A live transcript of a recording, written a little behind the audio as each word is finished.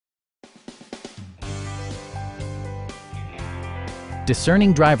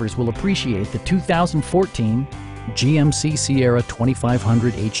Discerning drivers will appreciate the 2014 GMC Sierra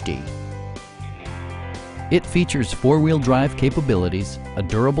 2500 HD. It features four-wheel drive capabilities, a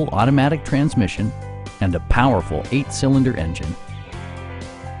durable automatic transmission, and a powerful 8-cylinder engine.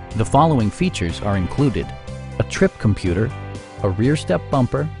 The following features are included: a trip computer, a rear step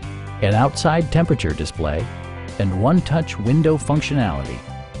bumper, an outside temperature display, and one-touch window functionality.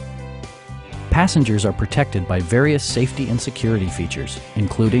 Passengers are protected by various safety and security features,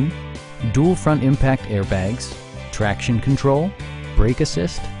 including dual front impact airbags, traction control, brake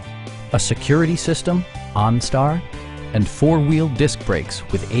assist, a security system, OnStar, and four-wheel disc brakes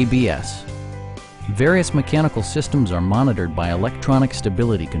with ABS. Various mechanical systems are monitored by electronic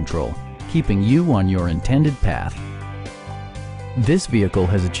stability control, keeping you on your intended path. This vehicle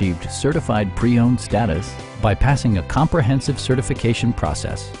has achieved certified pre-owned status by passing a comprehensive certification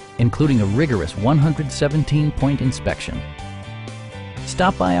process, including a rigorous 117-point inspection.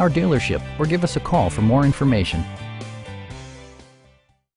 Stop by our dealership or give us a call for more information.